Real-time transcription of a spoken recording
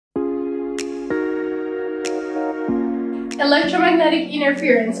Electromagnetic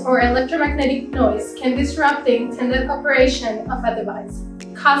interference or electromagnetic noise can disrupt the intended operation of a device,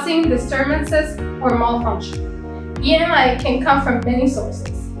 causing disturbances or malfunction. EMI can come from many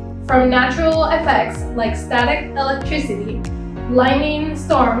sources, from natural effects like static electricity, lightning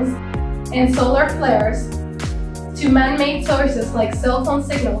storms, and solar flares, to man-made sources like cell phone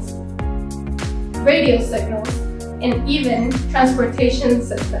signals, radio signals, and even transportation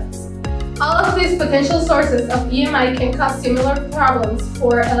systems. All of these potential sources of EMI can cause similar problems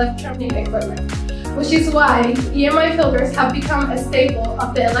for electronic equipment, which is why EMI filters have become a staple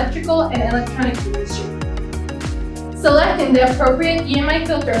of the electrical and electronic industry. Selecting the appropriate EMI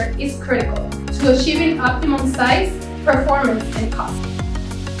filter is critical to achieving optimum size, performance, and cost.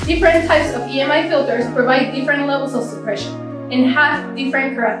 Different types of EMI filters provide different levels of suppression and have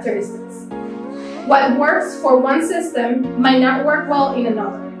different characteristics. What works for one system might not work well in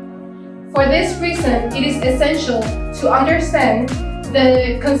another. For this reason, it is essential to understand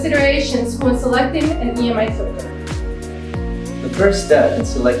the considerations when selecting an EMI filter. The first step in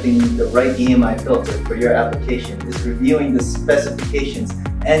selecting the right EMI filter for your application is reviewing the specifications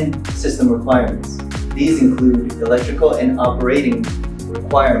and system requirements. These include electrical and operating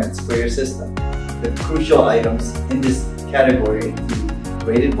requirements for your system. The crucial items in this category include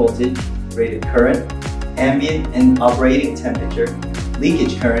rated voltage, rated current, ambient and operating temperature,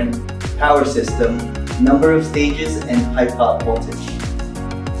 leakage current, power system, number of stages, and high pop voltage.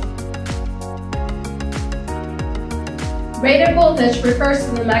 Rated voltage refers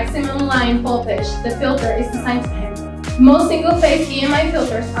to the maximum line voltage the filter is designed to handle. Most single-phase EMI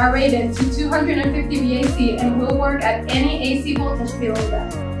filters are rated to 250 VAC and will work at any AC voltage below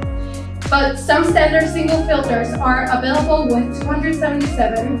that. But some standard single filters are available with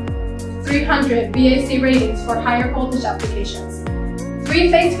 277, 300 VAC ratings for higher voltage applications.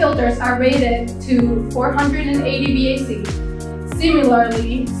 Three-phase filters are rated to 480 VAC.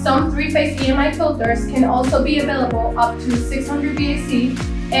 Similarly, some three-phase EMI filters can also be available up to 600 VAC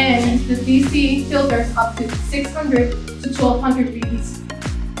and the DC filters up to 600 to 1200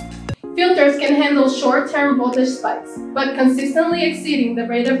 VDC. Filters can handle short-term voltage spikes, but consistently exceeding the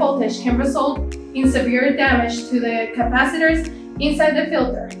rated voltage can result in severe damage to the capacitors inside the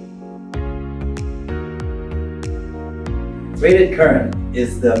filter. Rated current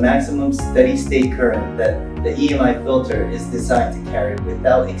is the maximum steady-state current that the EMI filter is designed to carry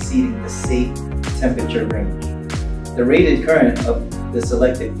without exceeding the safe temperature range. The rated current of the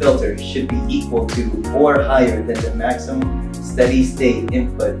selected filter should be equal to or higher than the maximum steady-state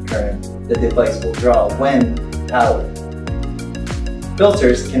input current the device will draw when powered.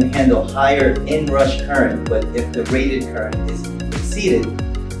 Filters can handle higher inrush current, but if the rated current is exceeded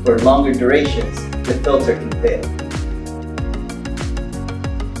for longer durations, the filter can fail.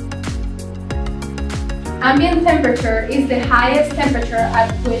 Ambient temperature is the highest temperature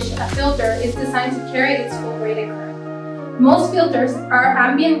at which a filter is designed to carry its full rated current. Most filters are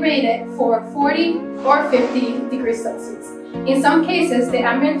ambient rated for 40 or 50 degrees Celsius. In some cases, the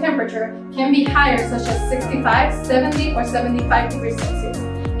ambient temperature can be higher, such as 65, 70, or 75 degrees Celsius.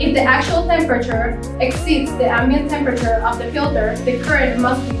 If the actual temperature exceeds the ambient temperature of the filter, the current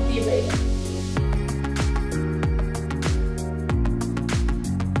must be derated.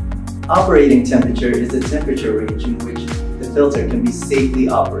 Operating temperature is the temperature range in which the filter can be safely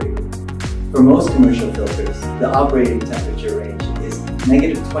operated. For most commercial filters, the operating temperature range is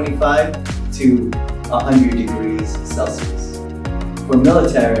 -25 to 100 degrees Celsius. For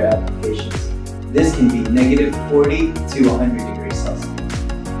military applications, this can be -40 to 100 degrees Celsius.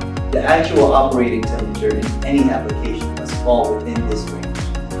 The actual operating temperature in any application must fall within this range.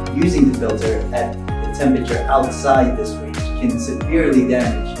 Using the filter at the temperature outside this range can severely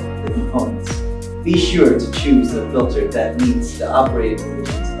damage the components. Be sure to choose the filter that meets the operating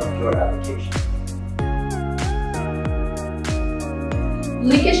conditions of your application.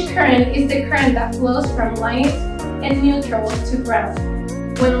 Leakage current is the current that flows from line and neutral to ground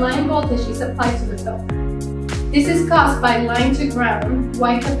when line voltage is applied to the filter. This is caused by line to ground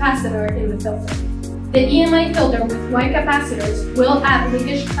white capacitor in the filter. The EMI filter with white capacitors will add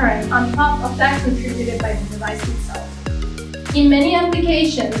leakage current on top of that contributed by the device itself. In many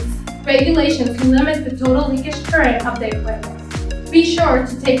applications, regulations limit the total leakage current of the equipment. Be sure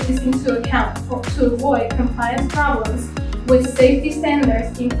to take this into account to avoid compliance problems with safety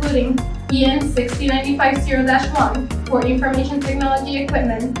standards, including EN 60950-1 for information technology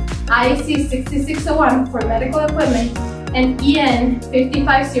equipment, IEC 6601 for medical equipment, and EN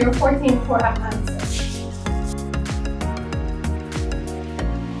 55014 for appliances.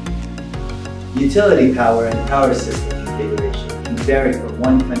 Utility power and power system configuration can vary from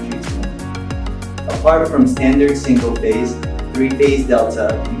one country to another. Apart from standard single-phase, three-phase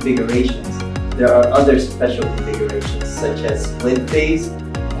delta configurations, there are other special configurations such as split-phase,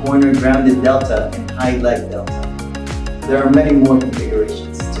 corner-grounded delta, and high-leg delta. There are many more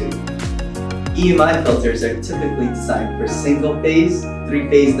configurations too. EMI filters are typically designed for single-phase,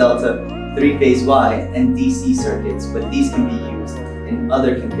 three-phase delta, three-phase Y, and DC circuits, but these can be used in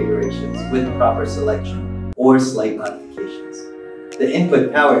other configurations with proper selection or slight modifications. The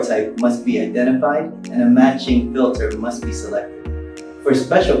input power type must be identified and a matching filter must be selected. For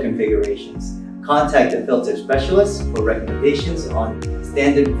special configurations, contact a filter specialist for recommendations on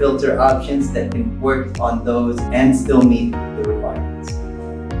standard filter options that can work on those and still meet the requirements.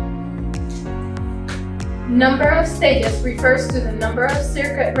 Number of stages refers to the number of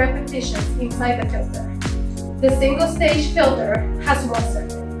circuit repetitions inside the filter. The single-stage filter has one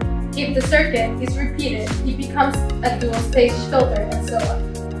circuit. If the circuit is repeated, it becomes a dual-stage filter, and so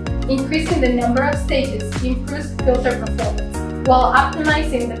on. Increasing the number of stages improves filter performance, while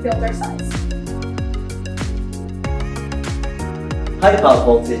optimizing the filter size. High pop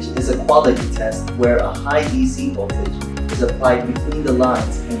voltage is a quality test where a high DC voltage is applied between the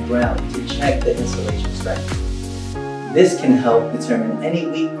lines and ground to check the insulation strength. This can help determine any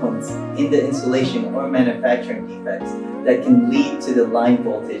weak points in the insulation or manufacturing defects that can lead to the line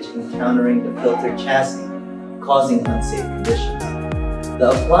voltage encountering the filter chassis, causing unsafe conditions. The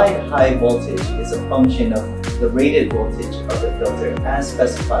applied high voltage is a function of the rated voltage of the filter as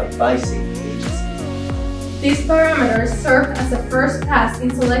specified by safety agencies. These parameters serve as a first pass in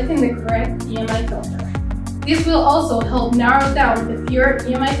selecting the correct EMI filter. This will also help narrow down the fewer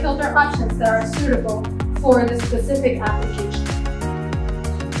EMI filter options that are suitable for the specific application.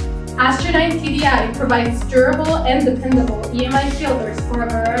 Astrodyne TDI provides durable and dependable EMI filters for a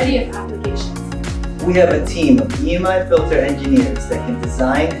variety of applications. We have a team of EMI filter engineers that can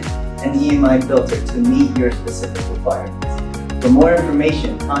design an EMI filter to meet your specific requirements. For more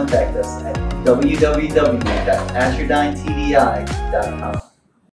information, contact us at www.astrodynetdi.com.